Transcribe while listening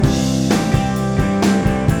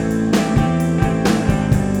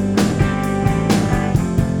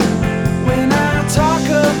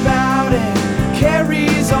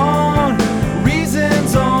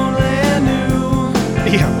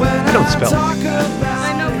I don't spell it.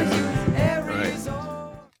 I know, but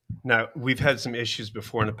Right. Now, we've had some issues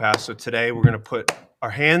before in the past, so today we're going to put our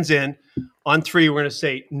hands in. On three, we're going to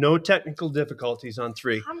say no technical difficulties on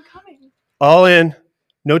three. I'm coming. All in.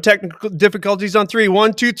 No technical difficulties on three.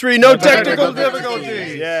 1, 2, 3. No technical difficulties.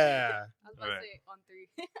 difficulties. Yeah. I was about to say on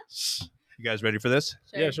three. You guys ready for this?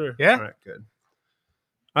 Yeah, sure. All Yeah. right, good.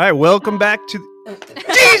 All right, welcome back to.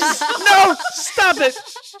 Jeez! No! Stop it!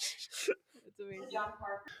 It's amazing.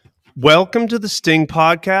 Welcome to the Sting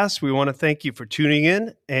Podcast. We want to thank you for tuning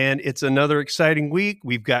in, and it's another exciting week.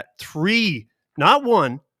 We've got three, not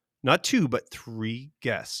one, not two, but three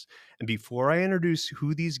guests. And before I introduce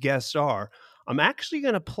who these guests are, I'm actually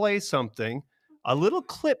going to play something, a little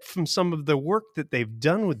clip from some of the work that they've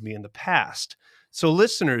done with me in the past. So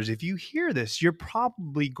listeners, if you hear this, you're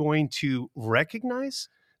probably going to recognize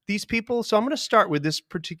these people. So I'm going to start with this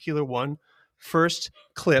particular one. First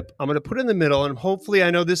clip. I'm going to put it in the middle, and hopefully,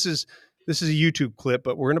 I know this is a YouTube clip,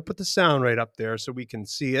 but we're going to put the sound right up there so we can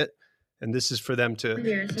see it. And this is for them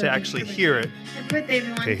to actually hear it. Happy birthday,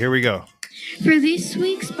 everyone. Okay, here we go. For this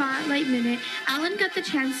week's Spotlight Minute, Alan got the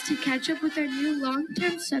chance to catch up with our new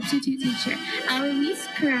long-term substitute teacher, Aloise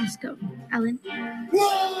Carrasco. Alan?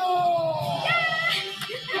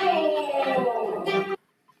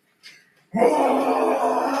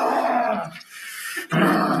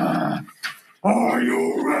 Are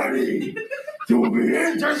you ready to be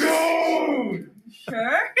interviewed?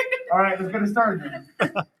 Sure. All right, let's get it started.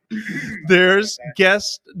 There's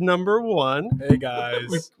guest number one. Hey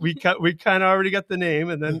guys. We kind of already got the name,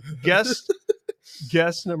 and then guest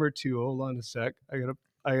number two. Hold on a sec. I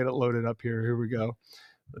gotta load it up here. Here we go.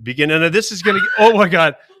 The beginning of this is gonna. Oh my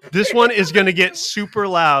God, this one is gonna get super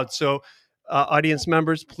loud. So, audience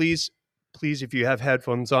members, please, if you have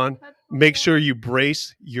headphones on, make sure you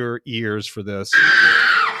brace your ears for this.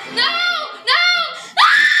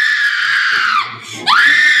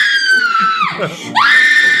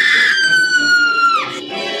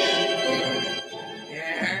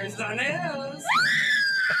 Here's the news.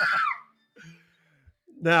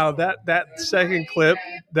 Now that second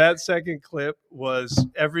clip was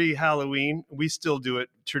every Halloween. We still do it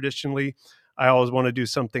traditionally. I always want to do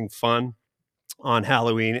something fun on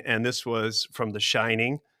Halloween, and this was from The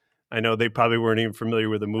Shining. I know they probably weren't even familiar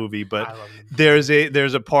with the movie, but there's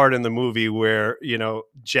a part in the movie where, you know,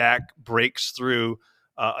 Jack breaks through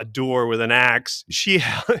a door with an axe.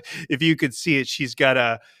 If you could see it, she's got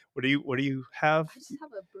a what do you have? I just have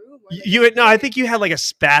a broom. I think you had like a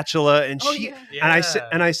spatula, and Oh, she yeah.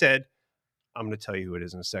 and I said, I'm going to tell you who it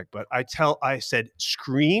is in a sec, but I said,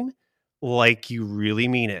 scream like you really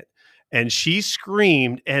mean it. And she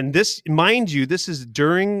screamed, and this, mind you, this is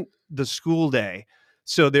during the school day.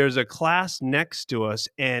 So there's a class next to us,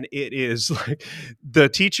 and it is like the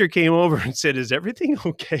teacher came over and said, "Is everything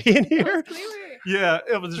okay in here?" Yeah,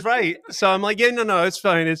 it was right. So I'm like, "Yeah, no, it's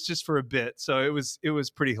fine. It's just for a bit." So it was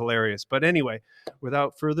pretty hilarious. But anyway,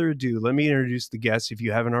 without further ado, let me introduce the guests. If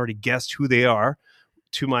you haven't already guessed who they are,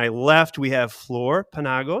 to my left we have Flor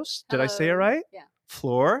Panagos. Did I say it right? Yeah.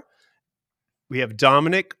 Flor. We have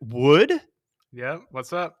Dominic Wood, Yep.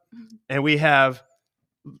 What's up? and we have,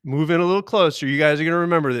 move in a little closer. You guys are going to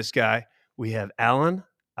remember this guy. We have Alan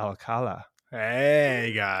Alcala.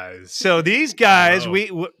 Hey guys. So these guys,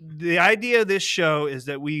 Hello. the idea of this show is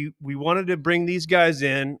that we wanted to bring these guys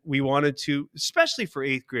in. We wanted to, especially for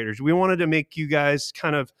eighth graders, we wanted to make you guys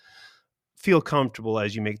kind of feel comfortable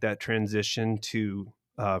as you make that transition to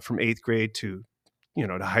from eighth grade to, you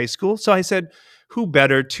know, to high school. So I said, who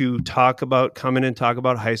better to come in and talk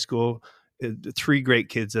about high school? The three great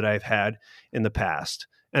kids that I've had in the past.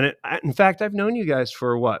 And in fact, I've known you guys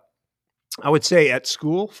for what? I would say at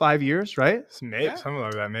school, 5 years, right? Maybe Yeah. something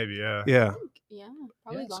like that, maybe, yeah. Yeah. Yeah,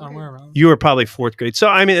 probably longer. somewhere around. You were probably fourth grade. So,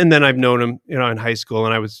 I mean, and then I've known them, you know, in high school,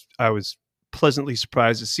 and I was pleasantly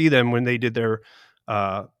surprised to see them when they did their,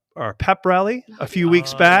 our pep rally a few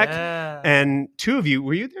weeks back. Yeah. And two of you,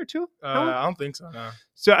 were you there too? I don't think so, no.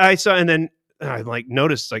 So I saw, and then I like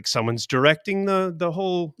noticed like someone's directing the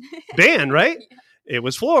whole band, right? Yeah. It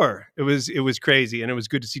was Flor. It was crazy, and it was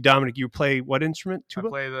good to see Dominic. You play what instrument? I Tuba,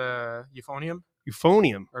 play the euphonium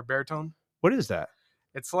euphonium. or baritone. What is that?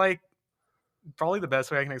 It's like, probably the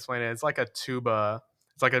best way I can explain it. It's like a tuba.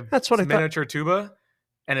 It's like That's what I thought. miniature tuba,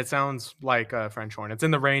 and it sounds like a French horn. It's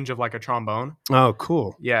in the range of like a trombone. Oh,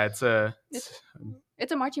 cool. Yeah, it's a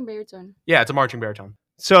It's a marching baritone. marching baritone.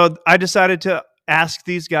 So I decided to ask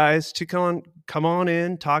these guys to come on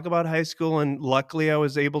in, talk about high school, and luckily I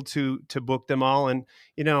was able to book them all. And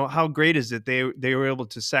you know, how great is it they were able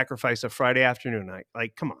to sacrifice a Friday afternoon night?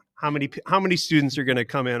 Like, come on, how many students are going to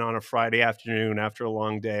come in on a Friday afternoon after a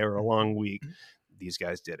long day or a long week? these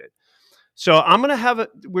guys did it. So I'm going to have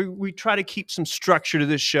we try to keep some structure to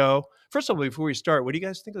this show. First of all, before we start, what do you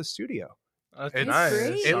guys think of the studio? It's It's nice.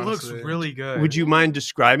 great. It looks honestly. really good. Would you mind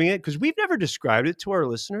describing it? Because we've never described it to our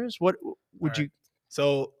listeners. What would All you? right.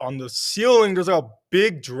 So on the ceiling, there's like a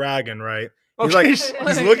big dragon, right? He's Okay. like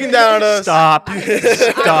he's looking down at us. Stop. I'm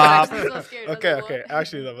Stop. actually so scared. I was Okay, like, okay. what?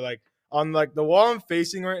 Actually, though, like on like the wall I'm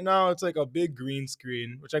facing right now, it's like a big green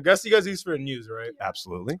screen, which I guess you guys use for the news, right?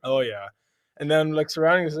 Absolutely. Oh yeah. And then like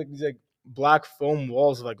surrounding is like these like black foam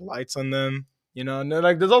walls with like lights on them, you know. And then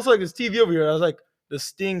like there's also like this TV over here. I was like the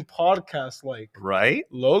Sting podcast like Right.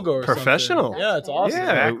 logo or Professional. something. Yeah, it's awesome.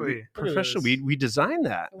 Yeah. Exactly. Look at Professional. this. We designed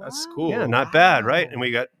that. That's Wow. cool. Yeah, not bad, right? Wow. And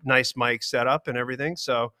we got nice mics set up and everything.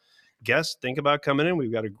 So, guests, think about coming in.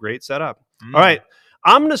 We've got a great setup. Mm. All right,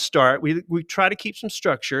 I'm going to start. We try to keep some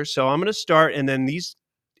structure, so I'm going to start, and then these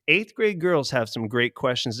 8th grade girls have some great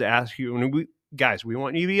questions to ask you. And we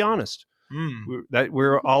want you to be honest. Mm.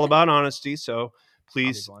 We're all about honesty, so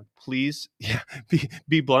please, blunt. yeah,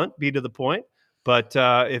 be blunt, be to the point. But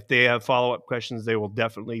if they have follow-up questions, they will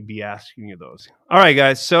definitely be asking you those. All right,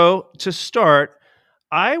 guys. So to start,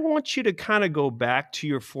 I want you to kind of go back to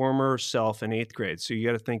your former self in 8th grade. So you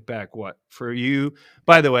got to think back what for you.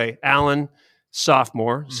 By the way, Alan,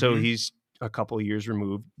 sophomore, so Mhm. he's a couple of years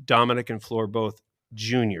removed. Dominic and Flor both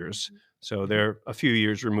juniors, so they're a few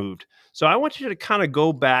years removed. So I want you to kind of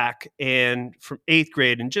go back and from 8th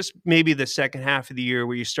grade and just maybe the second half of the year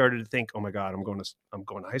where you started to think, oh my God, I'm going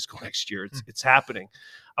to high school next year. It's happening.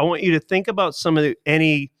 I want you to think about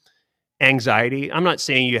any anxiety. I'm not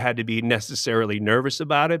saying you had to be necessarily nervous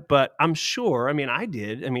about it, but I'm sure, I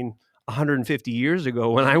did. 150 years ago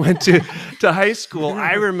when I went to high school,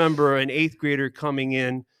 I remember an 8th grader coming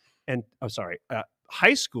in and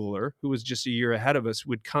high schooler who was just a year ahead of us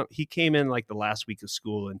he came in like the last week of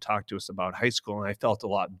school and talked to us about high school. And I felt a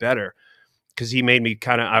lot better because he made me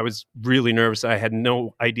I was really nervous. I had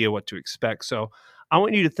no idea what to expect. So I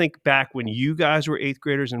want you to think back when you guys were 8th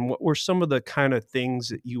graders and what were some of the kind of things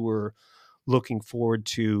that you were looking forward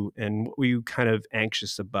to and what were you kind of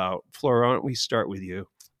anxious about? Flora, why don't we start with you?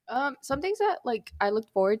 Some things that like I looked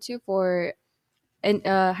forward to for in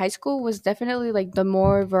high school was definitely like the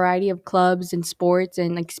more variety of clubs and sports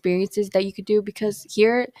and experiences that you could do, because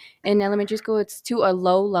here in elementary school it's to a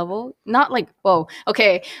low level, not like whoa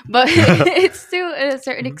okay, but it's to a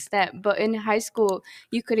certain extent. But in high school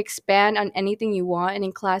you could expand on anything you want, and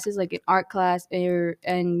in classes like in art class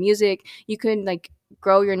and music you could like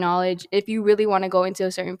grow your knowledge. If you really want to go into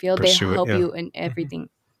a certain field, Pursue they it, help yeah. you in everything.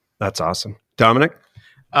 That's awesome. Dominic?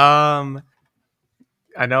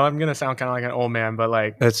 I know I'm gonna sound kind of like an old man, but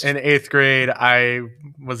like That's- in 8th grade, I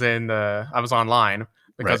was online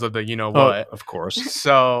because Right. of the you know Oh, what. of course.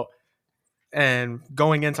 So, and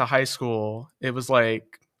going into high school, it was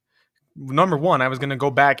like number one, I was gonna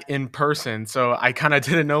go back in person, so I kind of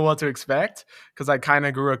didn't know what to expect because I kind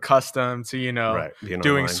of grew accustomed to Right. being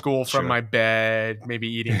doing online. school from Sure. my bed, maybe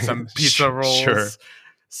eating some pizza Sure. rolls.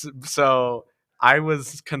 So I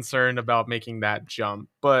was concerned about making that jump.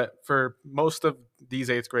 But for most of these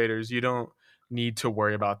 8th graders, you don't need to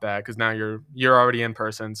worry about that because now you're already in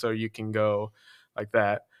person, so you can go like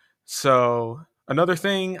that. So another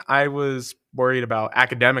thing I was worried about,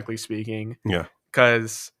 academically speaking, Yeah.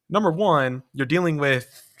 because number one, you're dealing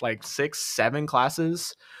with like 6-7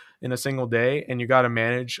 classes in a single day, and you got to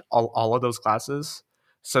manage all of those classes.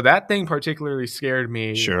 So that thing particularly scared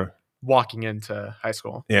me Sure. walking into high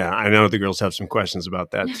school. Yeah, I know the girls have some questions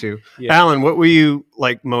about that too. Yeah. Alan, what were you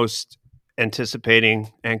like most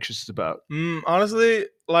anticipating, anxious about? Honestly,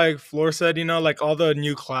 like Flor said, you know, like all the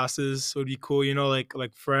new classes would be cool. You know, like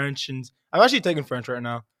French, and I'm actually taking French right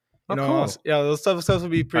now. You know, cool. yeah, those stuff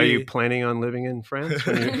would be Are pretty. you planning on living in France?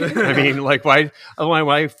 Why? My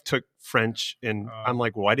wife took French, and I'm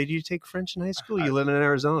like, why did you take French in high school? You live in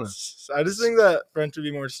Arizona. I just think that French would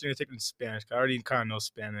be more interesting to take in Spanish. 'Cause I already kind of know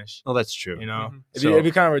Spanish. Oh, that's true. You know, Mhm. it'd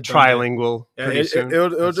be kind of redundant. Trilingual. Yeah, pretty soon. it'll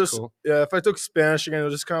That's just cool. yeah. If I took Spanish again, it'll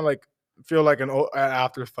just kind of like feel like an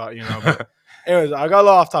afterthought, you know. But anyways, I got a little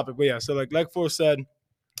off topic, but yeah. So like Flor said,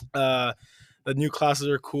 the new classes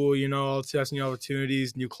are cool, you know. All testing new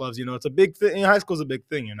opportunities, new clubs, you know. It's a big thing. High school's a big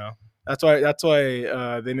thing, you know. That's why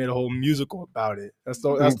they made a whole musical about it. That's the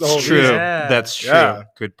whole true. reason. Yeah. That's true. Yeah.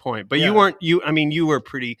 Good point. But Yeah.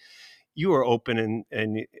 you were open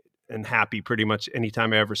and happy pretty much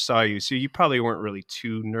anytime I ever saw you. So you probably weren't really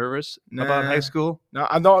too nervous about high Nah. school. No,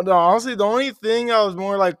 I don't. No, honestly, the only thing I was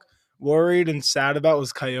more like worried and sad about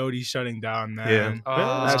was Coyote shutting down, man.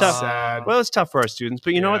 Well, it's That's tough. sad. Well, it's tough for our students,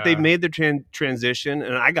 but you know what? They've Yeah. made the transition,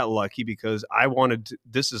 and I got lucky because I wanted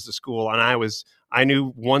this is the school, and I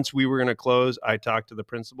knew once we were going to close. I talked to the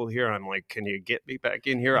principal here, and I'm like, "Can you get me back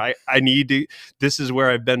in here? I need to. This is where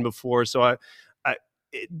I've been before." So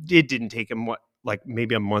it didn't take him like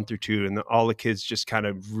maybe a month or two, and all the kids just kind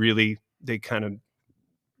of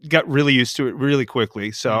got really used to it really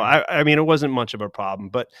quickly. So I mean, it wasn't much of a problem,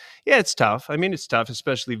 but yeah, it's tough. I mean, it's tough,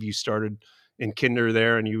 especially if you started in kinder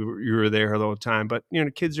there and you were there the whole time. But you know,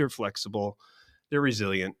 kids are flexible, they're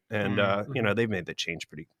resilient, and you know, they've made the change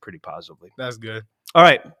pretty positively. That's good. All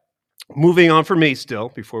right, moving on for me still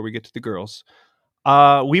before we get to the girls.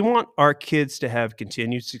 We want our kids to have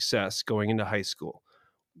continued success going into high school.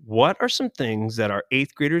 What are some things that our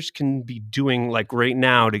 8th graders can be doing like right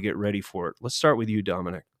now to get ready for it? Let's start with you,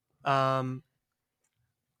 Dominic.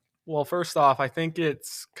 Well, first off, I think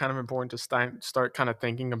it's kind of important to start kind of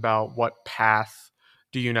thinking about what path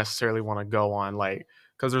do you necessarily want to go on, like,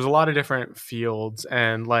 because there's a lot of different fields,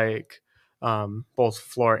 and like both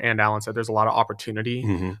Flora and Alan said, there's a lot of opportunity.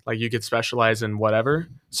 Mm-hmm. Like you could specialize in whatever.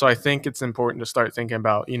 So I think it's important to start thinking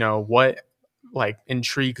about, you know, what like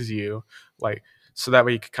intrigues you, like, so that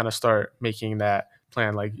way you could kind of start making that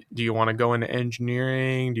plan. Like, do you want to go into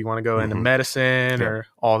engineering? Do you want to go into medicine or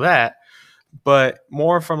all that? But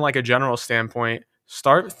more from like a general standpoint,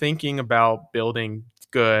 start thinking about building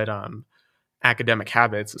good academic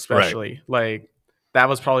habits, especially. Like that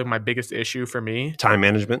was probably my biggest issue for me. Time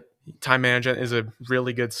management. Time management is a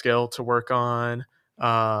really good skill to work on.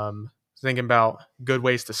 Thinking about good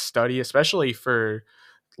ways to study, especially for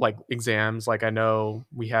like exams. Like I know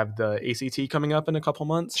we have the ACT coming up in a couple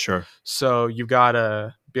months. Sure. So you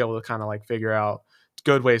gotta be able to kind of like figure out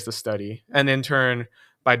good ways to study. And in turn,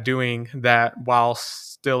 by doing that while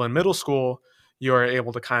still in middle school, you're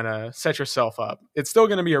able to kind of set yourself up. It's still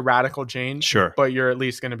going to be a radical change, Sure. but you're at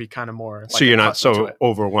least going to be kind of more. So you're not accustomed to so it.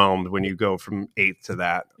 overwhelmed when you go from 8th to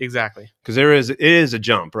that. Exactly. Because it is a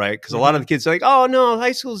jump, right? Because a lot of the kids are like, oh no,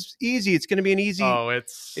 high school's easy. It's going to be an easy. Oh,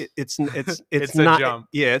 it's It's It's not. a jump.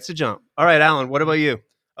 Yeah, it's a jump. All right, Alan, what about you?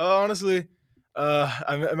 Honestly,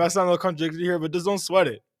 I might sound a little contradictory here, but just don't sweat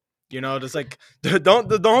it. You know, just like don't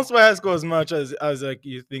sweat high school as much as like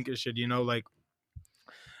you think it should. You know, like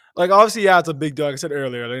obviously, yeah, it's a big deal. Like I said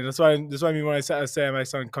earlier, like, that's why I mean when I say I might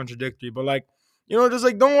sound contradictory, but like, you know, just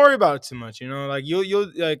like don't worry about it too much. You know, like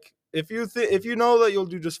you'll like if you know that you'll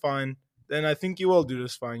do just fine, then I think you will do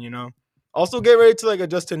just fine. You know, also get ready to like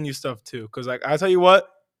adjust to new stuff too, because like I tell you what,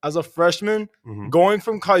 as a freshman, going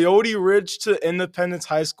from Coyote Ridge to Independence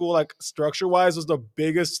High School, like structure wise, was the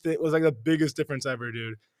biggest difference ever,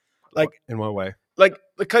 dude. Like In what way? like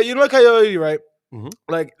you know, like Coyote, right? Mhm.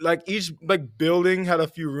 Like each like building had a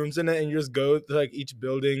few rooms in it, and you just go to like each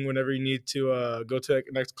building whenever you need to go to like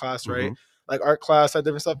next class, right? Like art class, that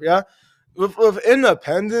different stuff. Yeah, with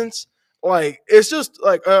Independence, like it's just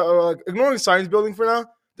like ignoring science building for now.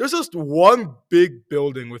 There's just one big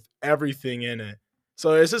building with everything in it.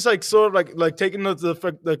 So it's just like sort of like taking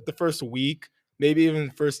the first week, maybe even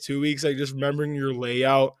the first 2 weeks, like just remembering your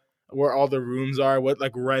layout, where all the rooms are, what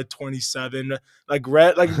like red 27, like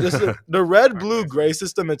red, like this the red, blue, gray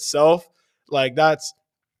system itself, like that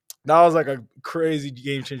was like a crazy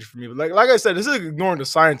game changer for me. But like I said, this is ignoring the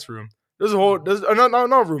science room. There's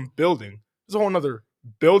not room building. There's a whole other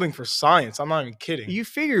building for science. I'm not even kidding. You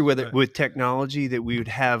figure with technology that we would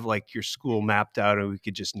have like your school mapped out and we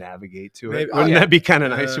could just navigate to it. Maybe- Wouldn't yeah. that be kind of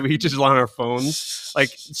nice if we just on our phones? Like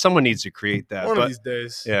someone needs to create that. One but of these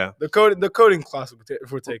days. yeah. The coding class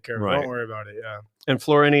will take care of it. Right. Don't worry about it. Yeah. And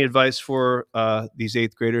Flora, any advice for these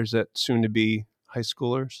 8th graders that soon to be high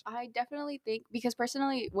schoolers? I definitely think, because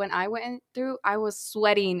personally, when I went through, I was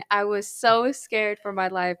sweating. I was so scared for my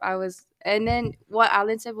life. And then what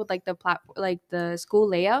Alan said with like the platform, like the school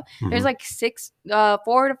layout, there's like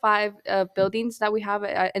 4 to 5 buildings that we have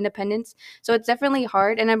at Independence. So it's definitely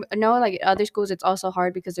hard. And I know like other schools, it's also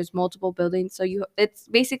hard because there's multiple buildings. So it's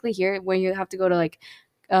basically here where you have to go to like,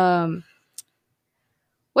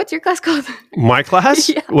 what's your class called? My class?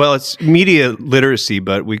 Yeah. Well, it's media literacy,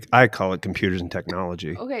 but I call it computers and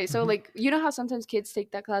technology. Okay, so like you know how sometimes kids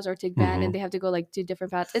take that class or take band and they have to go like to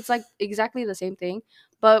different paths. It's like exactly the same thing.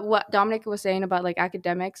 But what Dominic was saying about like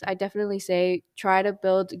academics, I definitely say try to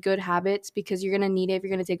build good habits, because you're gonna need it if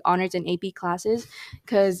you're gonna take honors and AP classes,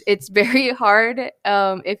 because it's very hard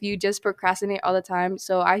if you just procrastinate all the time.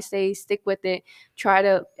 So I say stick with it. Try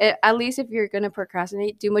to, at least if you're gonna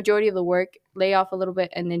procrastinate, do majority of the work, lay off a little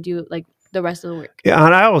bit, and then do like the rest of the work. Yeah,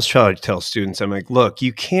 and I always try to tell students, I'm like, look,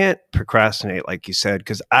 you can't procrastinate, like you said,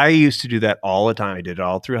 because I used to do that all the time. I did it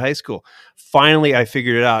all through high school. Finally, I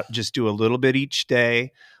figured it out. Just do a little bit each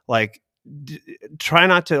day. Like, try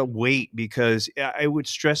not to wait, because it would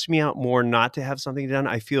stress me out more not to have something done.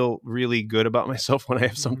 I feel really good about myself when I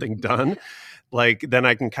have something done. Like, then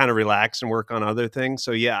I can kind of relax and work on other things.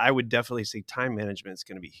 So yeah, I would definitely say time management is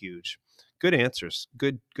going to be huge. Good answers.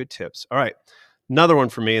 Good tips. All right. Another one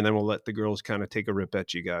for me, and then we'll let the girls kind of take a rip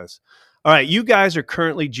at you guys. All right. You guys are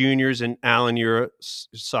currently juniors, and Alan, you're a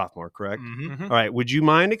sophomore, correct? Mhm. All right. Would you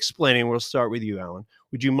mind explaining? We'll start with you, Alan.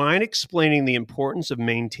 Would you mind explaining the importance of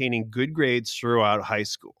maintaining good grades throughout high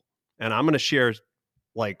school? And I'm going to share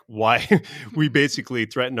like why we basically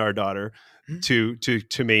threatened our daughter to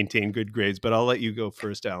maintain good grades, but I'll let you go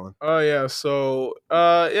first, Alan. Oh yeah, so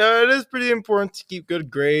yeah, it is pretty important to keep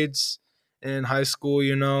good grades in high school.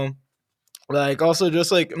 Like also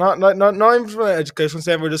just like not even from an education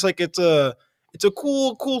standpoint, just like it's a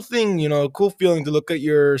cool thing, cool feeling to look at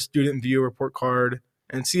your student view report card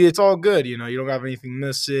and see it's all good. You don't have anything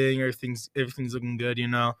missing, everything's looking good.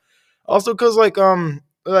 Also because like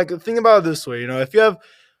think about it this way, if you have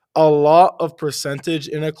a lot of percentage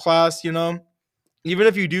in a class, even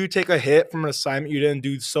if you do take a hit from an assignment you didn't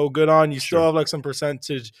do so good on, you still Sure. have like some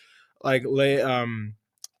percentage like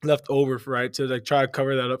left over right to like try to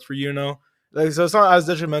cover that up for like, so it's not as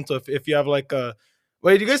detrimental if you have like a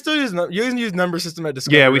wait, you guys still use number system at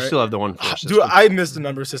Discovery? Yeah, we right? still have the 1-4 system. Dude, I missed the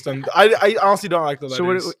number system. I honestly don't like the letters. So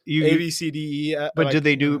what you? A, B, C, D, E. But like, did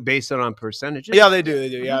they do based on percentages? Yeah, they do.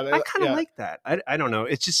 Yeah, I kind of yeah. like that. I don't know.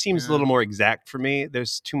 It just seems a Yeah. little more exact for me.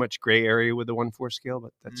 There's too much gray area with the 1-4 scale,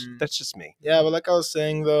 but that's just me. Yeah, but like I was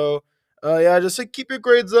saying though, yeah, just like keep your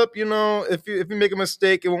grades up. If you make a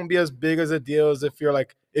mistake, it won't be as big as a deal as if you're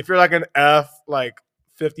like an F, like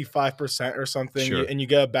 55% or something, Sure. and you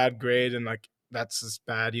get a bad grade, and like that's just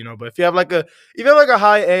bad. But if you have like a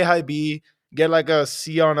high A, high B, get like a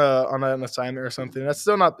C on an assignment or something, it's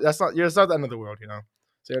not the end of the world.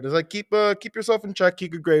 So yeah, just like keep yourself in check,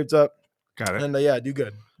 keep your grades up, Got it. and yeah, do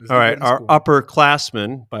good. Just All do right, good in our school.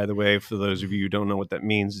 upperclassmen, by the way, for those of you who don't know what that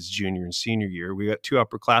means, is junior and senior year. We got two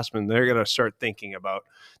upperclassmen. They're going to start thinking about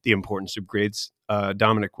the importance of grades.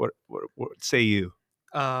 Dominic, what say you?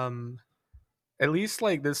 At least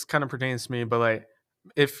like this kind of pertains to me, but like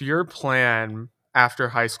if your plan after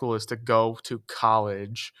high school is to go to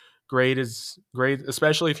college, grade is great,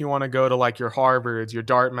 especially if you want to go to like your Harvards, your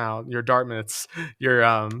Dartmouths,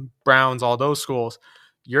 your Browns, all those schools.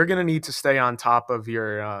 You're gonna need to stay on top of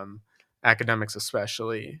your academics,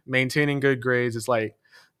 especially maintaining good grades is like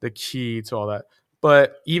the key to all that.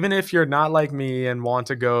 But even if you're not like me and want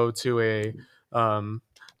to go to a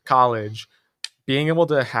college, being able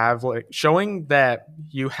to have like showing that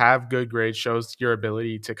you have good grades shows your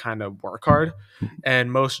ability to kind of work hard.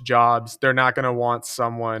 And most jobs, they're not going to want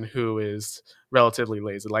someone who is relatively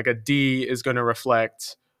lazy. Like a D is going to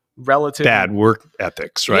reflect relatively Bad work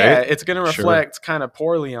ethics, right? Yeah, it's going to Sure. reflect kind of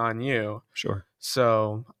poorly on you. Sure.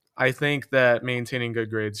 So I think that maintaining good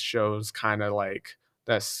grades shows kind of like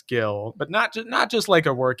that skill, but not just like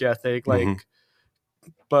a work ethic, like, Mhm.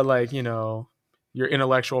 but like your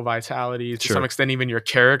intellectual vitality, to Sure. some extent, even your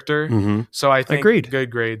character. Mhm. So I think Agreed.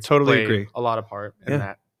 good grades Totally play agree. a lot of part in Yeah.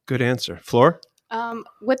 that. Good answer. Floor?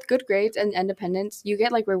 With good grades and independence, you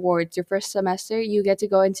get like rewards. Your first semester, you get to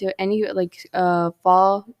go into any like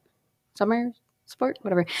fall, summer sport,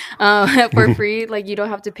 whatever, for free. Like you don't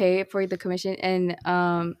have to pay for the commission,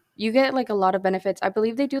 and you get like a lot of benefits. I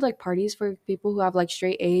believe they do like parties for people who have like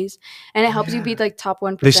straight A's, and it helps you be like top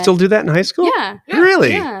 1%. They still do that in high school? Yeah.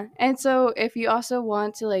 Really? Yeah. And so if you also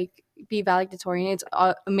want to like be valedictorian, it's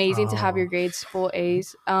amazing to have your grades full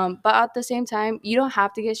A's. But at the same time, you don't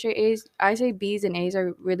have to get straight A's. I say B's and A's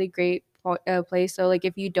are really great place. So like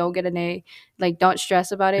if you don't get an A, like don't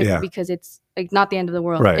stress about it, Yeah. because it's like not the end of the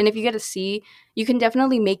world. Right. And if you get a C, you can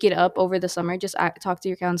definitely make it up over the summer. Just talk to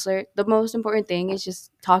your counselor. The most important thing is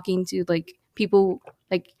just talking to like people,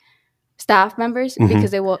 like staff members, Mhm.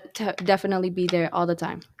 because they will definitely be there all the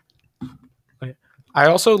time. I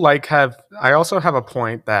also have a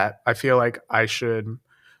point that I feel like I should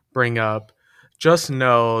bring up. Just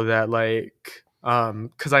know that like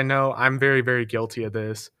because I know I'm very, very guilty of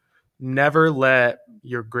this. Never let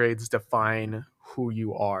your grades define who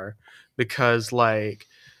you are, because like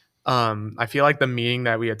I feel like the meaning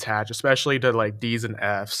that we attach, especially to like D's and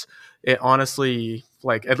F's, it honestly,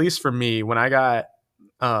 like at least for me, when I got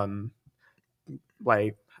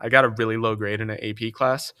like I got a really low grade in an AP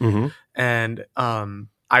class, Mm-hmm. and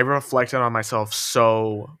I reflected on myself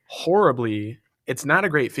so horribly. It's not a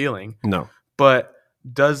great feeling, No. but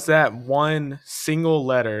does that one single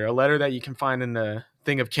letter, a letter that you can find in the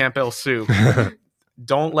thing of Campbell soup,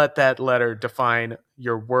 don't let that letter define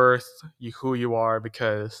your worth, who you are,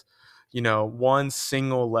 because, one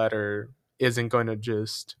single letter isn't going to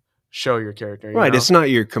just show your character. Right. It's not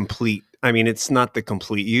your complete. I mean, it's not the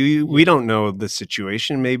complete you. We don't know the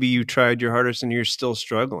situation. Maybe you tried your hardest and you're still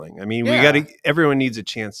struggling. I mean, everyone needs a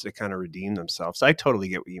chance to kind of redeem themselves. I totally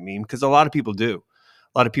get what you mean, because a lot of people do.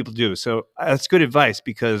 So that's good advice,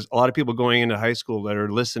 because a lot of people going into high school that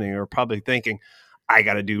are listening are probably thinking, I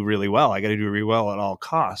got to do really well. I got to do really well at all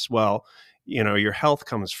costs. Well, your health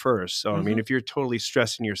comes first. So, I mean, if you're totally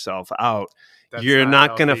stressing yourself out, you're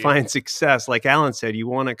not going to find success. Like Alan said, you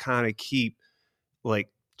want to kind of keep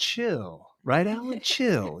chill, right, Alan?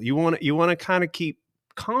 Chill. You want to kind of keep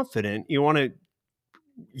confident. You want to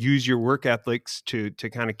use your work ethics to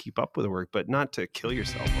kind of keep up with the work, but not to kill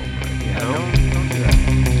yourself over it. Don't do that.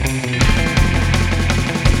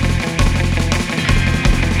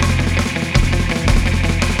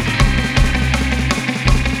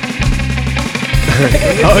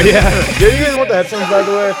 Oh yeah. Do you guys want the headphones, by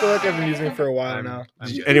the way? I feel like I've been using it for a while now.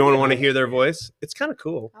 Anyone want to hear their voice? It's kind of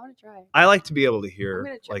cool. I want to try. I like to be able to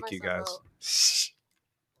hear like you guys.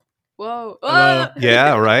 Whoa. Hello.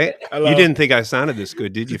 Yeah, right? Hello. You didn't think I sounded this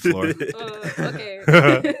good, did you, Floor? Okay.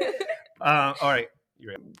 All right.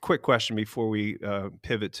 Quick question before we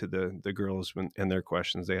pivot to the girls and their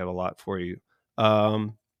questions. They have a lot for you.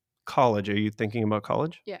 College. Are you thinking about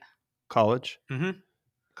college? Yeah. College? Mm-hmm.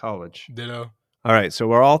 College. Ditto. All right. So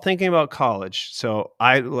we're all thinking about college. So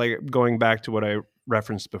I going back to what I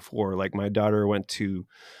referenced before. Like, my daughter went to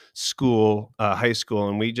school, high school,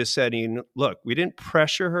 and we just said, look, we didn't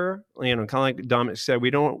pressure her, kind of like Dominic said, we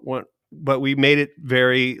don't want, but we made it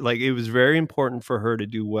it was very important for her to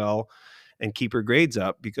do well and keep her grades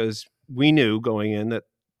up, because we knew going in that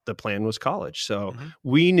the plan was college. So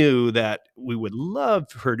we knew that we would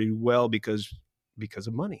love her to do well because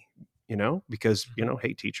of money, because,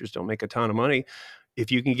 hey, teachers don't make a ton of money. If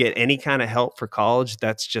you can get any kind of help for college,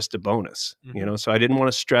 that's just a bonus, So I didn't want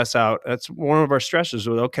to stress out. That's one of our stresses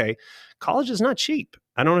with, okay, college is not cheap.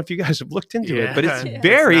 I don't know if you guys have looked into it, but it's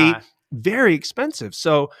very, very expensive.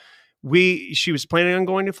 So she was planning on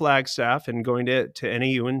going to Flagstaff and going to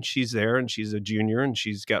NAU, and she's there, and she's a junior, and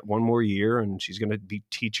she's got one more year, and she's going to be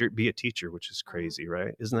a teacher, which is crazy,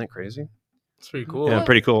 right? Isn't that crazy? It's pretty cool. Yeah,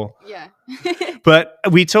 pretty cool. Yeah. But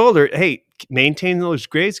we told her, hey, maintain those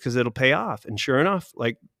grades because it'll pay off. And sure enough,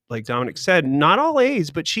 like Dominic said, not all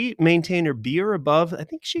A's, but she maintained her B or above. I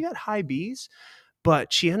think she got high B's,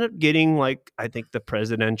 but she ended up getting I think the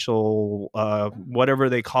presidential, whatever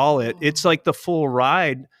they call it. It's like the full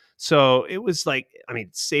ride. So it was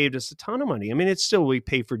saved us a ton of money. I mean, it's still, we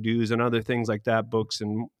pay for dues and other things like that, books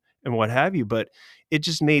and what have you, but it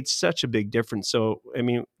just made such a big difference. So, I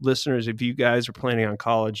mean, listeners, if you guys are planning on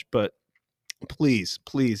college, but please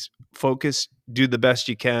focus, do the best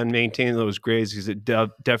you can, maintain those grades, because it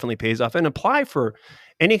definitely pays off, and apply for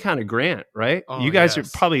any kind of grant, right? You guys are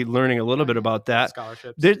probably learning a little bit about that.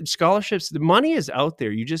 Scholarships, the money is out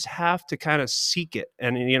there. You just have to kind of seek it.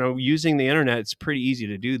 And, using the internet, it's pretty easy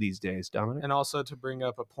to do these days, Dominic. And also, to bring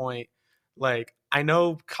up a point, I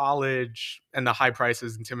know college and the high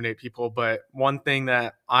prices intimidate people, but one thing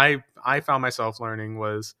that I found myself learning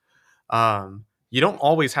was you don't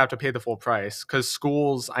always have to pay the full price, because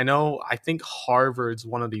schools, I think Harvard's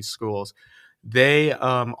one of these schools, they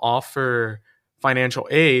offer financial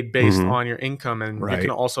aid based on your income, and you can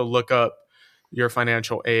also look up your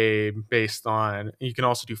financial aid based on, you can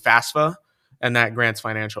also do FAFSA, and that grants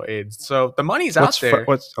financial aid. So the money's out there.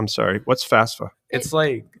 I'm sorry, what's FAFSA? It's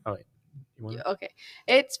okay,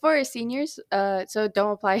 it's for seniors, so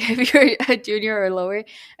don't apply if you're a junior or lower.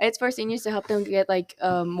 It's for seniors to help them get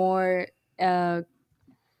more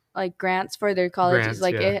grants for their colleges.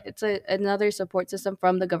 It's another support system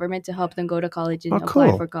from the government to help them go to college and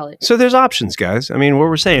apply for college. So there's options, guys. I mean, what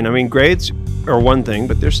we're saying, grades are one thing,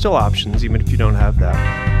 but there's still options even if you don't have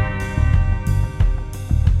that.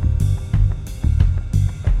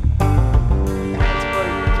 It's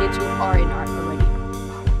for kids who are in art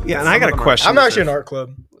already. Yeah, and I got a question. I'm actually in art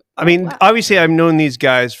club. I mean, obviously, I've known these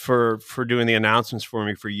guys for doing the announcements for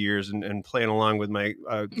me for years and playing along with my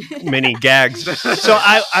mini gags. So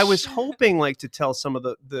I was hoping to tell some of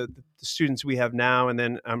the students we have now, and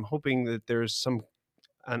then I'm hoping that there's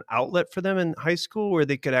an outlet for them in high school where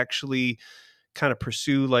they could actually kind of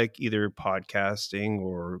pursue either podcasting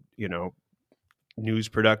or news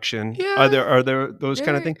production. Are there those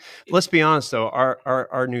kind of things? Let's be honest though,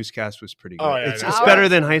 our newscast was pretty good. It's better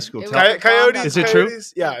than high school. Coyotes. Is it true?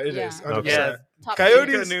 Yeah, it is. 100%. top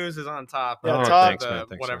Coyotes- Good news is on top. Yeah, of top. the, Thanks,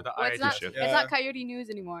 man. whatever the Well, it's not. IIT ship. Yeah. It's not Coyote News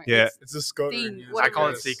anymore. Yeah. It's It's a Thing. News. What I call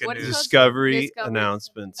it is Sika what is News. called? Discovery Discovery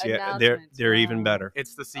announcements. Yeah, announcements. they're even Wow. better.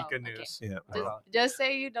 It's the Sika okay. News. Yeah. Just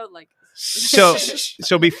say you don't like us.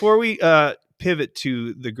 So before we pivot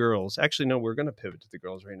to the girls, actually no, we're going to pivot to the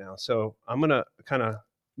girls right now. So I'm going to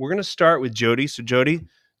we're going to start with Jody. So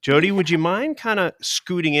Jody, would you mind kind of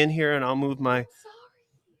scooting in here, and I'll move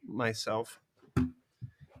myself.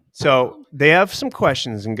 So they have some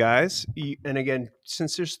questions, and guys, and again,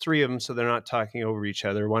 since there's 3 of them, so they're not talking over each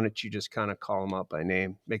other, why don't you just kind of call them out by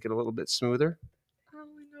name, make it a little bit smoother?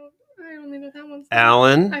 I only know that one's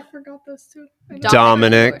Alan, I forgot those 2. I know.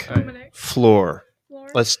 Dominic, Dominic, Floor. Floor,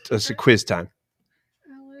 Let's a quiz time.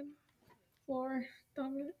 Alan, Floor,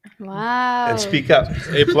 Dominic. Wow. And speak up.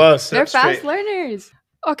 A plus. They're fast straight. learners.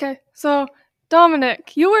 Okay, so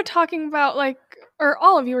Dominic, you were talking about or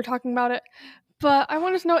all of you were talking about it, but I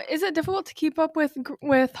wanted to know: is it difficult to keep up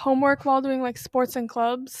with homework while doing like sports and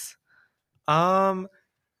clubs? Well,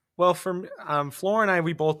 for Flora and I,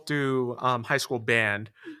 we both do high school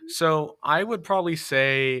band. So I would probably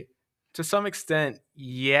say, to some extent,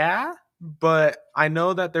 yeah. But I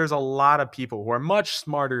know that there's a lot of people who are much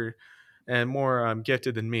smarter and more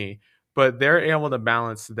gifted than me, but they're able to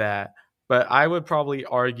balance that. But I would probably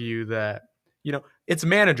argue that, it's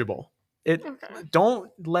manageable. Okay.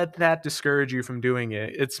 Don't let that discourage you from doing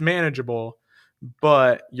it. It's manageable,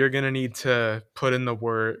 but you're going to need to put in the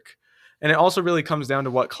work. And it also really comes down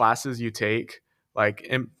to what classes you take. Like,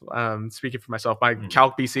 speaking for myself, my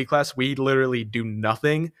Calc BC class, we literally do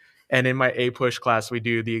nothing. And in my A-Push class, we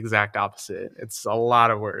do the exact opposite. It's a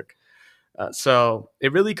lot of work. So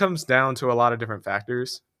it really comes down to a lot of different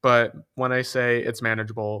factors. But when I say it's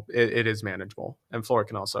manageable, it is manageable. And Flora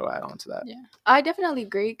can also add on to that. Yeah, I definitely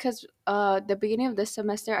agree because the beginning of this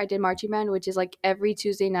semester I did marching band, which is like every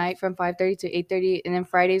Tuesday night from 5:30 to 8:30, and then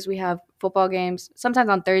Fridays we have football games, sometimes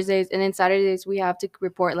on Thursdays, and then Saturdays we have to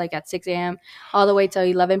report like at 6 a.m. all the way till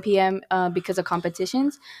 11 p.m. Because of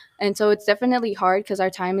competitions. And so it's definitely hard because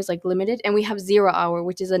our time is like limited, and we have 0 hour,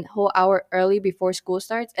 which is a whole hour early before school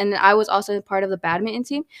starts. And then I was also part of the badminton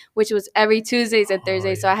team, which was every Tuesdays and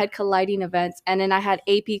Thursdays. So I had colliding events, and then I had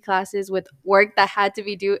AP classes with work that had to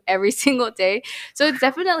be due every single day. So it's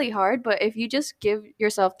definitely hard, but if you just give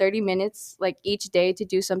yourself 30 minutes like each day to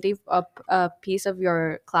do something, a piece of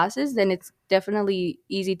your classes, then it's definitely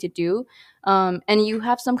easy to do. And you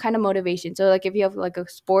have some kind of motivation. So like if you have like a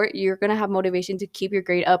sport, you're going to have motivation to keep your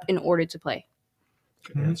grade up in order to play.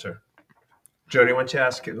 Good answer. Jody, why don't you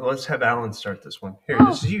ask it? Let's have Alan start this one. Here,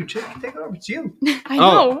 this is you. Take it over. It's you. I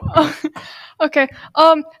know. Okay.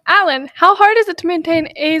 Alan, how hard is it to maintain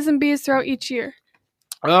A's and B's throughout each year?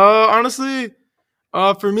 Honestly,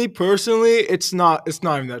 for me personally, it's not that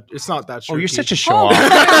tricky. Oh, you're such a show off.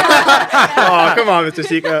 Oh, come on, Mr.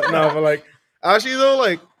 Sika. No, but like actually though,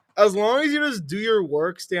 like as long as you just do your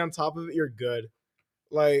work, stay on top of it, you're good.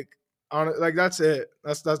 Like that's it.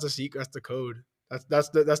 That's the secret. That's the code. That's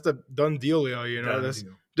the done deal, you know.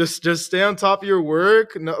 Just stay on top of your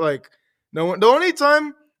work. No one. The only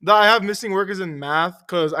time that I have missing work is in math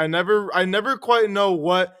because I never quite know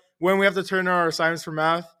when we have to turn in our assignments for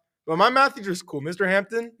math. But my math teacher is cool, Mr.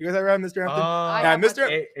 Hampton. You guys ever had Mr. Hampton? Yeah,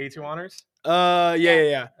 Mr. A2 honors? Yeah.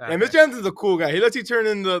 Okay. And Mr. Hampton's a cool guy. He lets you turn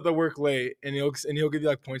in the work late, and he'll give you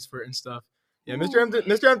like points for it and stuff. Yeah, Mr.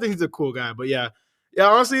 Hampton, he's a cool guy. But yeah.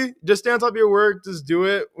 Honestly, just stay on top of your work. Just do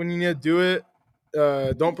it when you need to do it.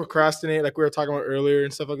 Don't procrastinate, like we were talking about earlier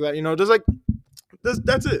and stuff like that. Just like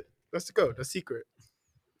that's it. That's the code. That's secret.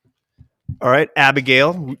 All right,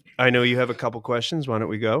 Abigail, I know you have a couple questions. Why don't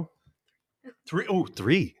we go? 3. Oh,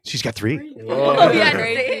 3. She's got 3. Oh, yeah,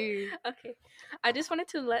 Crazy. Okay. I just wanted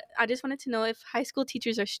to know if high school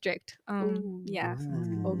teachers are strict. Yeah.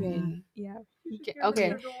 Okay. Yeah.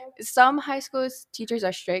 Okay. Some high school teachers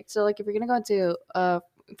are strict. So like if you're gonna go into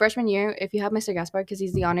freshman year, if you have Mr. Gaspar, because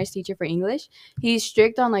he's the honors teacher for English, he's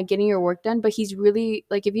strict on like getting your work done, but he's really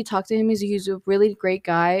like if you talk to him, he's a really great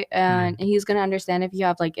guy, and he's gonna understand if you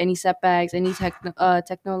have like any setbacks, any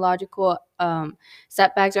technological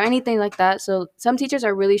setbacks or anything like that. So some teachers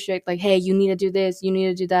are really strict, like, hey, you need to do this, you need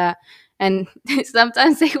to do that. And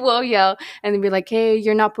sometimes they will yell and they'll be like, hey,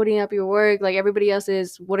 you're not putting up your work like everybody else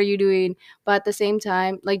is. What are you doing? But at the same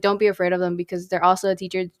time, like, don't be afraid of them because they're also a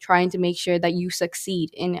teacher trying to make sure that you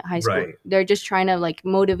succeed in high school. Right. They're just trying to like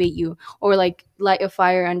motivate you or like light a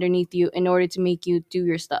fire underneath you in order to make you do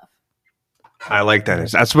your stuff. I like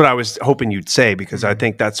that. That's what I was hoping you'd say because I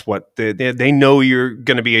think that's what they know you're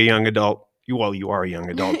going to be a young adult. You are a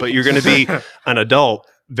young adult, but you're going to be an adult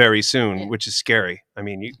very soon, which is scary. I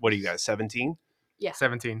mean, what are you guys, 17? Yeah.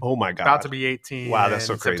 17. Oh my God. About to be 18. Wow, that's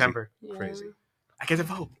so in crazy. September. Yeah. Crazy. I get to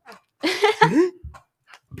vote.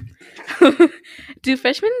 Do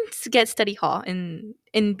freshmen get study hall in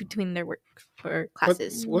between their work or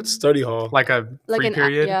classes? What's study hall? Like a Like free an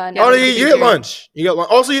period. an Oh, hour you period. get lunch. You get lunch.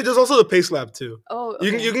 Also, there's also the Pace Lab too. Oh,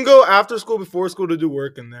 You okay. can go after school, before school to do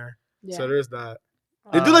work in there. Yeah. So there's that.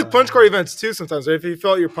 They do like punch card events too sometimes. Right? If you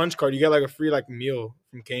fill out your punch card, you get like a free like meal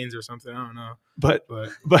from Cane's or something. I don't know. But But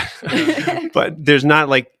but there's not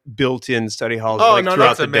like built-in study halls oh like no,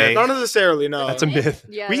 throughout that's a the day. myth. not necessarily. No, That's a myth.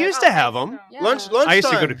 Yeah, We that's- used to have them. Yeah. lunchtime. I used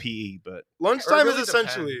to go to PE, but Lunchtime It really is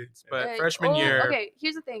essentially. depends, but Okay. freshman Oh, year. Okay,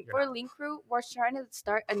 here's the thing. Yeah. For Link Crew, we're trying to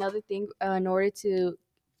start another thing in order to.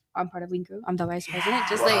 I'm part of Link Crew. I'm the vice president.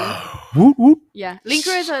 Just saying. woot, woot. Yeah, Link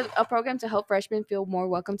Crew is a program to help freshmen feel more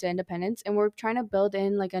welcome to independence, and we're trying to build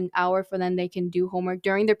in like an hour for them they can do homework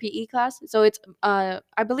during their PE class. So it's I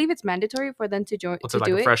believe it's mandatory for them to join What's to it like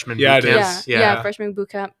do a it. freshman Yeah, boot it camp? is. Yeah, freshman boot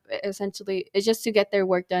camp. Essentially, it's just to get their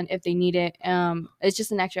work done if they need it. It's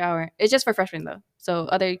just an extra hour. It's just for freshmen though. So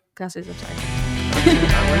other classes, I'm sorry.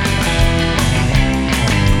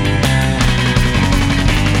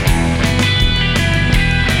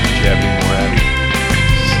 Do you have any more, Abby?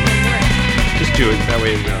 Just do it. That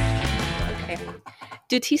way, Okay.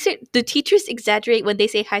 Do teachers exaggerate when they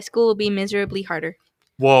say high school will be miserably harder?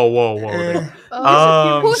 Whoa.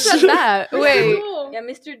 Who said that? Wait. Yeah,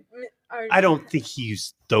 Mr. I don't think he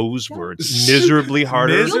used those words. Miserably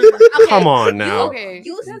harder. Miser- Come on now. Okay.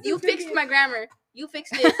 You fixed my grammar. You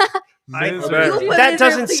fixed it. Miserably. That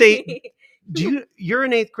doesn't say. You're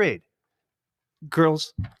in 8th grade,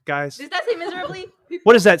 girls, guys. Does that say miserably?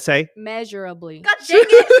 What does that say? Measurably. God dang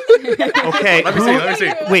it! Okay. Let me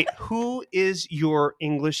see. Wait, who is your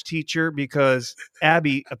English teacher? Because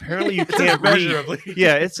Abby, apparently you can't read. Measurably.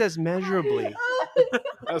 Yeah, it says measurably.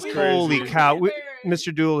 That's crazy. Holy cow.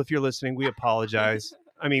 Mr. Dool, if you're listening, we apologize.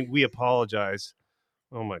 I mean, we apologize.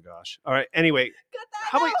 Oh my gosh. All right. Anyway,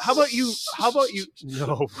 how about you?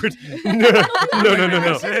 No.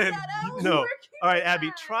 No. No. All right,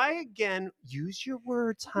 Abby, try again. Use your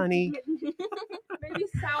words, honey. Maybe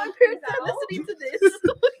sound Listening to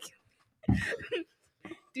this.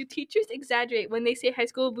 Do teachers exaggerate when they say high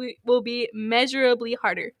school will be measurably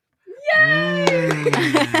harder?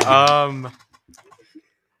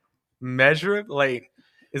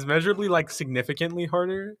 Is measurably like significantly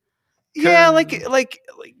harder? Yeah, like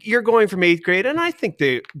you're going from 8th grade, and I think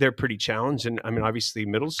they're pretty challenged. And I mean, obviously,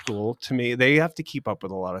 middle school to me, they have to keep up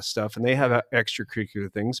with a lot of stuff, and they have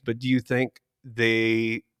extracurricular things. But do you think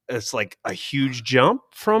it's like a huge jump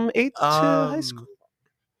from 8th to high school?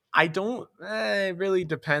 I don't. It really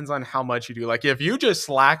depends on how much you do. Like if you just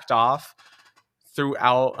slacked off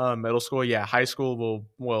throughout middle school, yeah, high school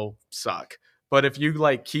will suck. But if you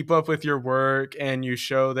like keep up with your work and you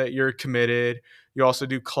show that you're committed, you also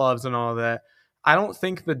do clubs and all that, I don't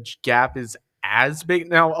think the gap is as big.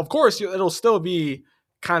 Now, of course, it'll still be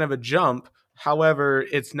kind of a jump. However,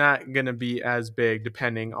 it's not going to be as big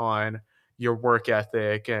depending on your work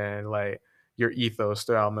ethic and like your ethos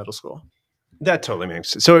throughout middle school. That totally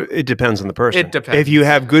makes sense. So it depends on the person. It depends. If you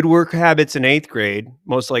have good work habits in 8th grade,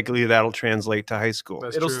 most likely that'll translate to high school.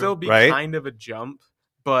 That's It'll true. still be Right? kind of a jump,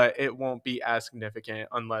 but it won't be as significant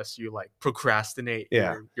unless you like procrastinate.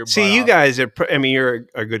 Yeah. Your See, butt you off. guys are. I mean, you're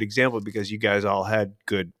a good example because you guys all had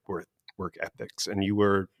good work ethics, and you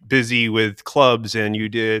were busy with clubs, and you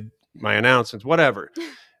did my announcements, whatever.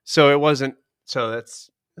 So it wasn't. So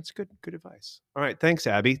that's good advice. All right, thanks,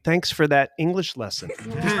 Abby. Thanks for that English lesson.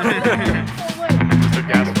 Mr.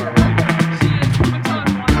 Gaspar.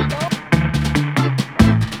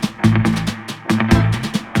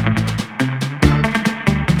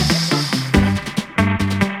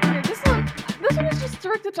 Okay, this one is just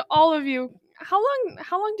directed to all of you. How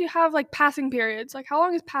long do you have like passing periods? Like how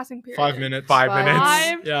long is passing period? 5 minutes. 5 minutes.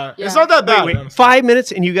 Five? Yeah. Yeah. It's not that bad. Wait, honestly. 5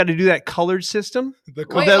 minutes, and you got to do that colored system. The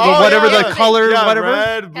Wait, the- oh, whatever yeah, the yeah. colors, yeah, whatever.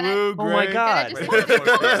 Red, Can I- blue, Oh my gray. God. Can I Wait,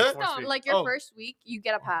 just force feed. like your Oh. first week, you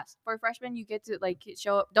get a pass. For freshmen, you get to like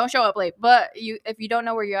show up. Don't show up late, but if you don't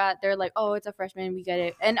know where you're at, they're like, oh, it's a freshman, we get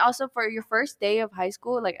it. And also for your first day of high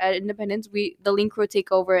school, like at Independence, the Link Crew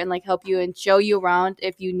take over and like help you and show you around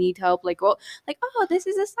if you need help. Like, well, like oh, this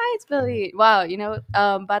is a science building. Wow, you know.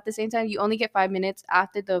 But at the same time, you only get 5 minutes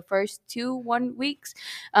after the first 1 weeks,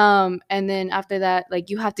 and then after that, like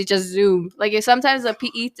you have to just zoom. Like if sometimes the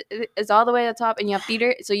PE is all the way at the top and you have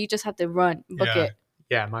theater, so you just have to run book Yeah. it.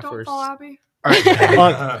 Yeah, my Don't first. fall, Abby. All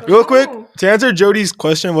right. Real quick, to answer Jody's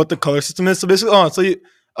question, what the color system is. So basically, so you,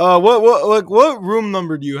 what room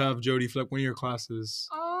number do you have, Jody, for like one of your classes?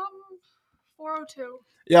 402.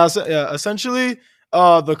 Yeah, so, yeah. Essentially,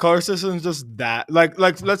 the color system is just that. Like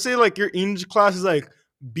let's say like your English class is like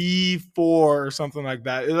B4 or something like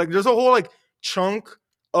that. Like there's a whole like chunk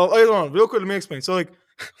of. Hold on, real quick. Let me explain. So like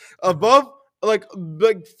above. Like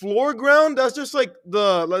floor ground, that's just like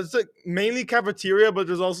let's like mainly cafeteria, but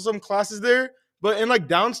there's also some classes there. But in like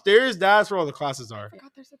downstairs, that's where all the classes are. I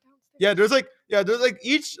forgot there's a downstairs. There's like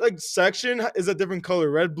each like section is a different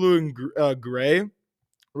color, red, blue, and gray,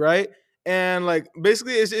 right? And like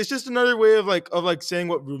basically, it's just another way of saying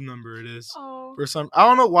what room number it is. Oh. For some, I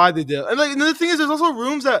don't know why they did. And like another thing is, there's also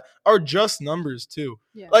rooms that are just numbers too.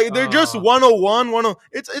 Yeah. Like they're just 101, 10.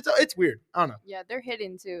 It's weird. I don't know. Yeah, they're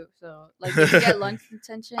hidden too. So like if you get lunch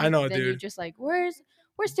detention, I know, then you're dude. just like, where's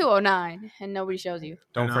 209? And nobody shows you.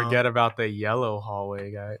 Don't know. forget about the yellow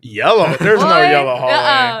hallway, guys. Yellow. There's no What? yellow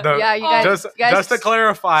hallway. The- Yeah, you guys, Just to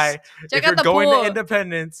clarify, check if you're out the going pool. to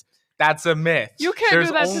Independence, that's a myth. You can't There's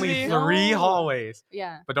do that to only me. 3 No. hallways.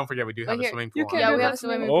 Yeah. But don't forget, we do But have a here- swimming you pool. can't on do we top. have a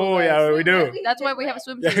swimming Oh, pool. yeah, guys. we do. That's why we have a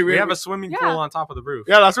swim Yeah, team. We have a swimming Yeah. pool on top of the roof.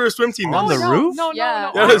 Yeah, that's where the swim team On is. the no, roof? No,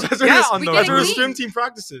 Yeah. Yeah, that's where, Yeah, the, on the that's where the roof. swim team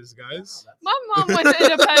practices, guys. My mom went to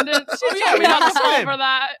Independence. She yeah, took we me have on the the pool swim. for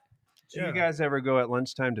that. Do you guys ever go at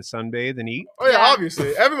lunchtime to sunbathe and eat? Oh yeah, Yeah.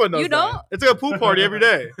 obviously. Everyone does You that. don't? It's like a pool party every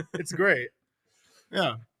day. It's great.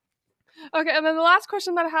 Yeah. Okay, and then the last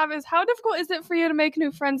question that I have is, how difficult is it for you to make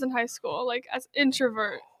new friends in high school, like as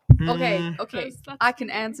introvert? Okay, Mm. okay. 'Cause that's- I can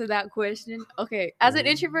answer that question. Okay, as an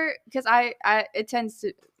introvert, because it tends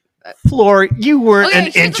to. Floor, you weren't Okay, an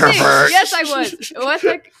here's the thing. introvert. Yes, I was. What's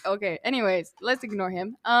like? Okay. Anyways, let's ignore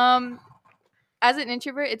him. As an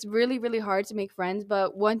introvert, it's really, really hard to make friends.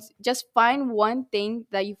 But just find one thing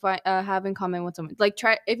that you have in common with someone. Like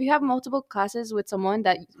try if you have multiple classes with someone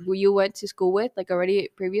that you went to school with, like already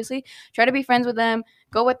previously. Try to be friends with them.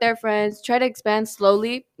 Go with their friends. Try to expand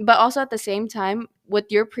slowly, but also at the same time with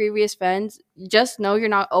your previous friends. Just know you're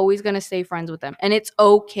not always gonna stay friends with them, and it's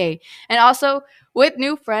okay. And also with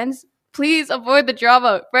new friends, please avoid the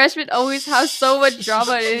drama. Freshmen always have so much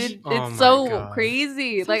drama. Oh my It's so God.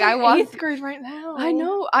 crazy. It's Like I walk. 8th grade right now. I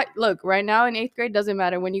know. I look right now in 8th grade doesn't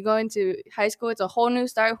matter. When you go into high school, it's a whole new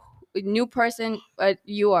start, new person.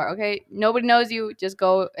 You are okay. Nobody knows you. Just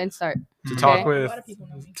go and start. To talk Okay. with,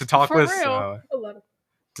 to talk For with, real.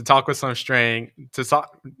 to talk with some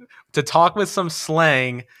to talk with some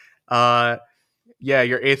slang. Yeah,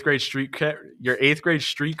 your 8th grade street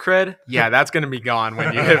cred. Yeah, that's gonna be gone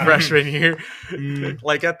when you hit freshman year.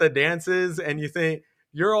 Like at the dances, and you think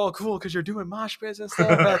you're all cool because you're doing mosh pits and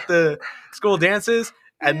stuff at the school dances,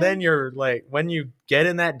 and then you're like, when you get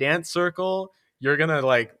in that dance circle, you're gonna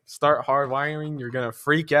like start hardwiring. You're gonna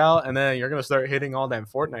freak out, and then you're gonna start hitting all them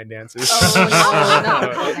Fortnite dances.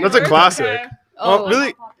 Oh, no. That's a classic. Okay.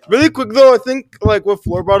 Oh, Really quick though, I think like what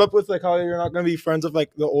Floor brought up with like how you're not gonna be friends with like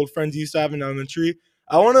the old friends you used to have in elementary.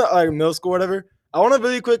 I wanna like middle school, whatever. I wanna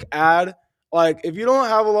really quick add like if you don't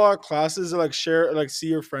have a lot of classes to like share like see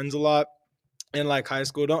your friends a lot in like high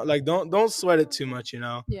school, don't sweat it too much, you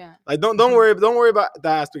know. yeah. Like don't worry about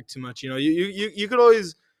that aspect too much, you know. You could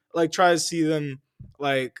always like try to see them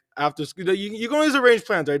like after school. You can always arrange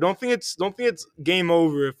plans, right? Don't think it's game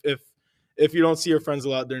over if you don't see your friends a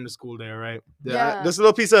lot during the school day, right? Yeah. Just a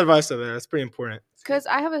little piece of advice there. That's pretty important. Because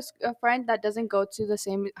I have a friend that doesn't go to the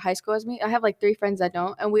same high school as me. I have like 3 friends that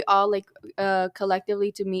don't, and we all like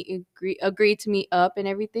collectively to agree to meet up and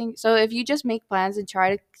everything. So if you just make plans and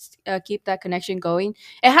try to keep that connection going,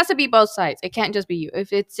 it has to be both sides. It can't just be you.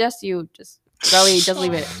 If it's just you, just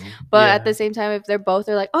leave it. But Yeah. at the same time, if they're both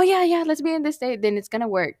are like, oh yeah, let's meet in this day, then it's gonna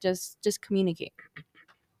work. Just communicate.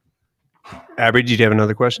 Abby, did you have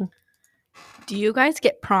another question? Do you guys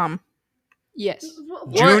get prom? Yes.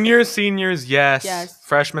 Juniors, seniors, yes. Yes.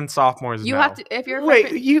 Freshmen, sophomores, You no. have to if you're a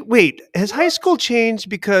freshman- Wait. Has high school changed?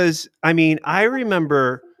 Because I mean, I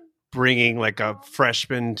remember bringing like a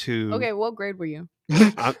freshman to. Okay, what grade were you?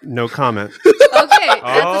 No comment. Okay, that's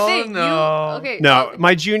Oh, the thing. no. Okay. No,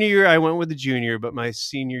 my junior year I went with the junior, but my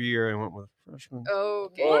senior year I went with a freshman.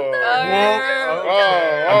 Okay. Whoa.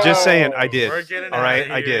 Alright. I'm just saying, I did. We're getting All right,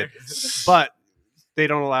 outta I here. did. But they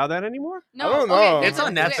don't allow that anymore. No, I don't know. okay, It's okay,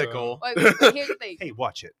 unethical. Wait, here's the thing. Hey,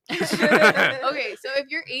 watch it. Okay, so if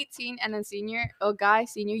you're 18 and then senior,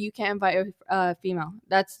 you can't invite a female.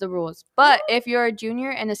 That's the rules. But if you're a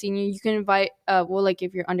junior and a senior, you can invite. Like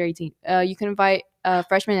if you're under 18, you can invite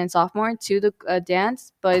freshman and sophomore to the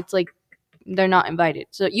dance. But it's like they're not invited,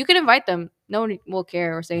 so you can invite them. No one will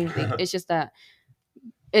care or say anything. It's just that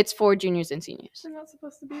it's for juniors and seniors. They're not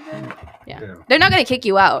supposed to be there. Yeah, they're not gonna kick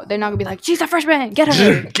you out. They're not gonna be like, she's a freshman, get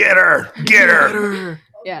her. Get her.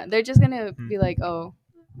 Yeah, they're just gonna be like, oh,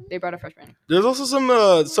 they brought a freshman. There's also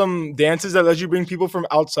some dances that let you bring people from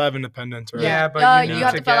outside of Independence, right? Yeah, but you need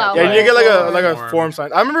have to fill get, out Yeah, and you get like a form. form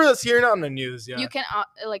sign. I remember hearing it on the news. Yeah. You can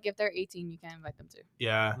like if they're 18, you can invite them too.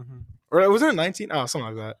 Yeah. Mhm. Or wasn't it 19? Oh,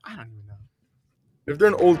 something like that. I don't even know. If they're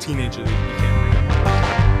an old teenager, you can't bring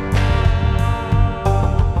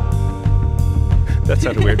up. That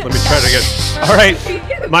sounded weird. Let me try it again. All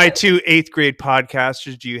right, my two 8th grade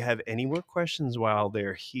podcasters, do you have any more questions while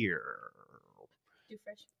they're here? Do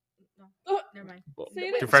fresh. No. Never mind.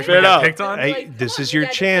 Do freshmen Straight get up. picked on? Hey, this is your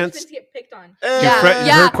chance. Get picked on. Do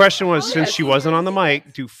Yeah. Her question was, Oh, since yeah. she wasn't on the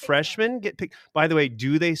mic, do freshmen get picked? By the way,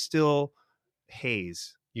 do they still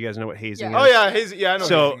haze? You guys know what hazing Yeah. Oh is? yeah, hazy. Yeah, I know.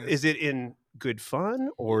 So hazing is it in good fun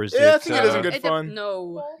or is Yeah, I it? think it is in good fun.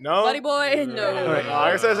 No. No, Buddy boy, no. All right.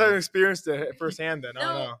 I guess I haven't experienced it firsthand. Then I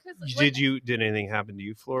don't know. Did anything happen to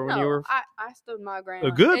you, Floor, when you were? I stood my ground.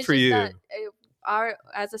 Oh, good It's for just you. that,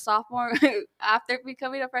 as a sophomore, after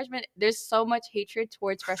becoming a freshman, there's so much hatred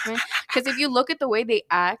towards freshmen. Because if you look at the way they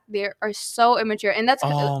act, they are so immature, and that's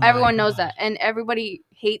Oh my everyone knows gosh. that, and everybody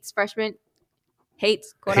hates freshmen.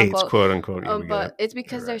 Quote Hates, unquote. quote unquote. Yeah, we get But it. it's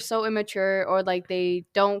because You're they're right. so immature, or like they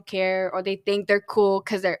don't care, or they think they're cool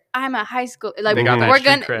because I'm a high school. Like They got that we're street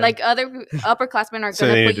gonna cred. like other upperclassmen are So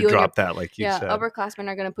gonna they put need you to in your drop that, like you said. upperclassmen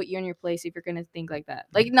are gonna put you in your place if you're gonna think like that.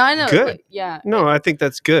 Like no, Good. like, yeah, No, I think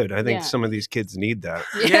that's good. I think Yeah. some of these kids need that.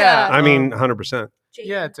 yeah. I mean, Um, 100%.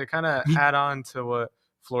 Yeah, to kind of add on to what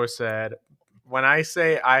Floor said, when I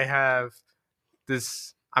say I have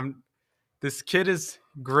this kid is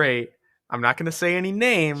great. I'm not going to say any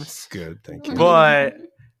names, Good, thank you. but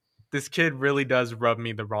this kid really does rub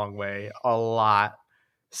me the wrong way a lot.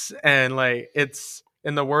 And like, it's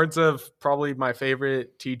in the words of probably my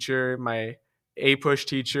favorite teacher, my A-push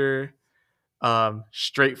teacher, they're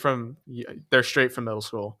straight from middle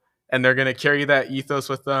school, and they're going to carry that ethos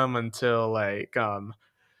with them until like,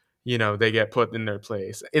 they get put in their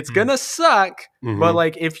place. It's going to suck, but Mhm.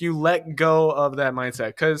 like if you let go of that mindset,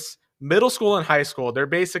 because middle school and high school, they're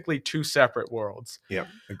basically two separate worlds. Yeah,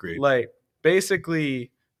 agreed. Like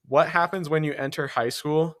basically what happens when you enter high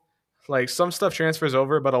school, like some stuff transfers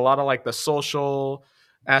over, but a lot of like the social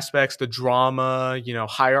aspects, the drama,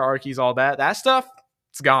 hierarchies, all that stuff,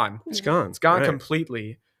 it's gone. It's gone. It's gone Right.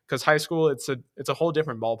 completely. Because high school, it's a whole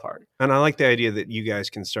different ballpark. And I like the idea that you guys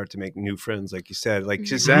can start to make new friends, like you said. Like,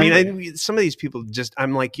 just Exactly. some of these people,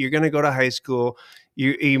 I'm like, you're going to go to high school.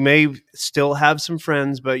 You may still have some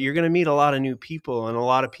friends, but you're going to meet a lot of new people and a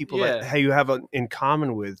lot of people Yeah. that you have in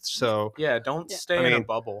common with. So Yeah, don't Yeah. stay I in a mean,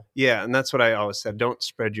 bubble. yeah, and that's what I always said. Don't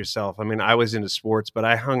spread yourself. I mean, I was into sports, but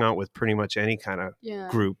I hung out with pretty much any kind of Yeah.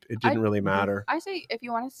 group. It didn't really matter. I say if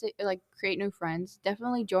you want to like create new friends,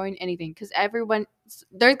 definitely join anything because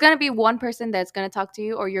there's gonna be one person that's gonna talk to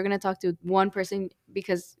you, or you're gonna talk to one person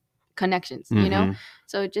because connections, you know. Mhm.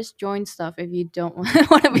 So just join stuff if you don't want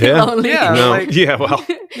to be Yeah. lonely. Yeah, No, like- yeah, well,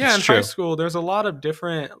 Yeah, in it's true. high school, there's a lot of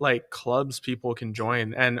different like clubs people can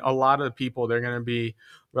join, and a lot of people they're gonna be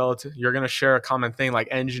relative. You're gonna share a common thing, like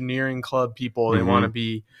engineering club people. They Mhm.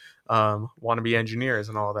 want to be engineers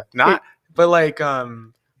and all that. Not, but like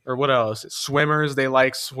or what else? Swimmers, they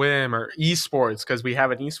like swim, or esports because we have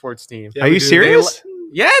an esports team. Yeah, Are we you do. serious?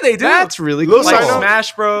 Yeah, they do. That's really Little cool. like side note.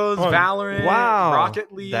 Smash Bros, Oh, Valorant, wow.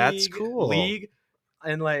 Rocket League. That's cool. League,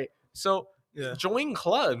 and like so. Yeah. Join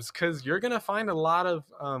clubs because you're gonna find a lot of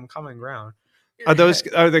common ground. Are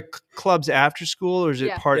the clubs after school, or is it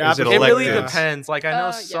Yeah. part? Yeah, Is it after It school. really electives? depends. Like I know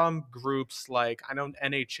Yeah. some groups, like I know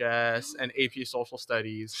NHS and AP Social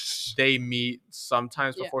Studies, they meet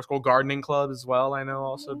sometimes Yeah. before school. Gardening Club as well, I know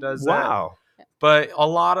also does that. Wow, But a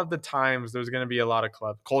lot of the times, there's going to be a lot of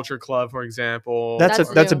club. Culture Club, for example. that's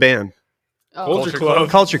That's a new. band. Oh. Culture Club.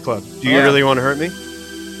 Culture Club. Do you Yeah. really want to hurt me?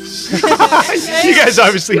 You guys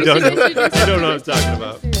obviously don't know. You don't know what I'm talking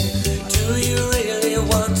about. Do you really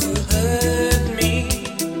want to hurt me?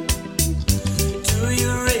 Do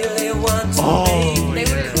you really want to Oh, make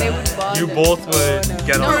They would bond. You both would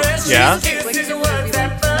get No. along. Yeah? This is what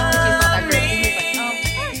that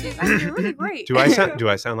She's actually really great. Do I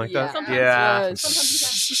sound like that? Sometimes, Yeah.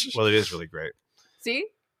 sometimes Well, it is really great. See?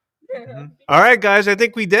 All right, guys. I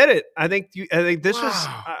think we did it. I think this was.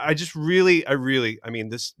 Wow. I just really. I mean,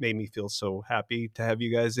 this made me feel so happy to have you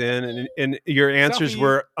guys in, and your answers Selfie.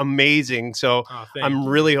 were amazing. So Oh, thank I'm you.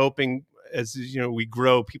 really hoping, as we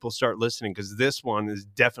grow, people start listening, because this one is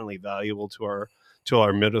definitely valuable to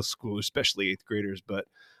our middle school, especially 8th graders. But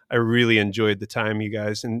I really enjoyed the time, you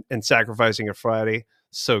guys, and sacrificing a Friday.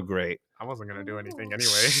 So great. I wasn't going to do anything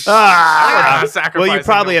anyway. Ah! I'm not sacrificing Well, you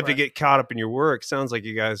probably no have to friend. get caught up in your work. Sounds like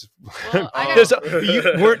you guys. Well, I Because,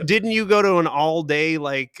 know. didn't you go to an all-day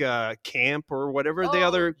camp or whatever the Oh,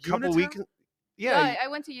 other couple Unitown? weeks? Yeah, Yeah, I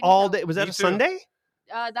went to all Unitown. day. Was that Me a too. Sunday?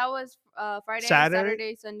 That was Friday, Saturday?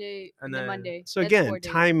 Saturday, Sunday, and then then- Monday. So That's again, 4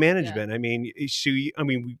 days. time Yeah. management. I mean,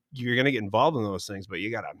 you're going to get involved in those things, but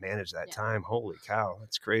you got to manage that Yeah. time. Holy cow,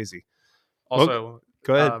 that's crazy. Also,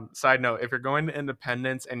 Go ahead. Side note: if you're going to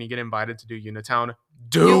Independence and you get invited to do Unitown,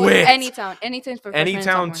 do it. Anytown for freshmen and Anytown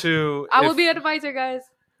sophomores. too. I will if- be an advisor, guys.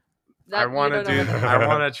 I That- want you to don't do. know. I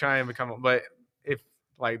want to try and become. But if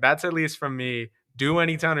like that's at least from me. Do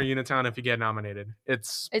Anytown or Unitown if you get nominated.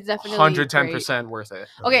 It's It's definitely 110% worth it.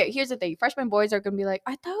 Okay, here's the thing. Freshman boys are gonna be like,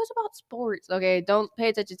 I thought it was about sports. Okay, don't pay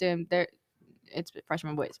attention to him. It's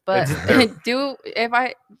freshman boys. But do if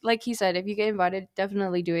I like he said, if you get invited,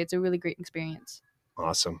 definitely do it. It's a really great experience.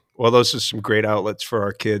 Awesome. Well, those are some great outlets for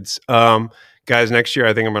our kids. Guys, next year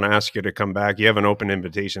I think I'm going to ask you to come back. You have an open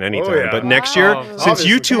invitation anytime. yeah. But next year, Wow. since Obviously,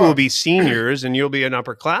 you two come will on. be seniors and you'll be an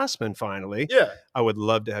upperclassman finally, Yeah. I would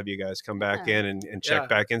love to have you guys come back Yeah. in and check Yeah.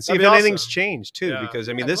 back in, see if That'd be anything's awesome. changed too. Yeah. Because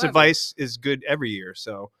I mean, Yeah, this whoever. advice is good every year.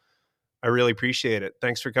 So I really appreciate it.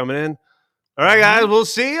 Thanks for coming in. All right, guys, we'll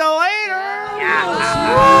see you later. Yeah.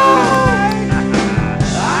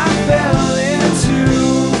 I fell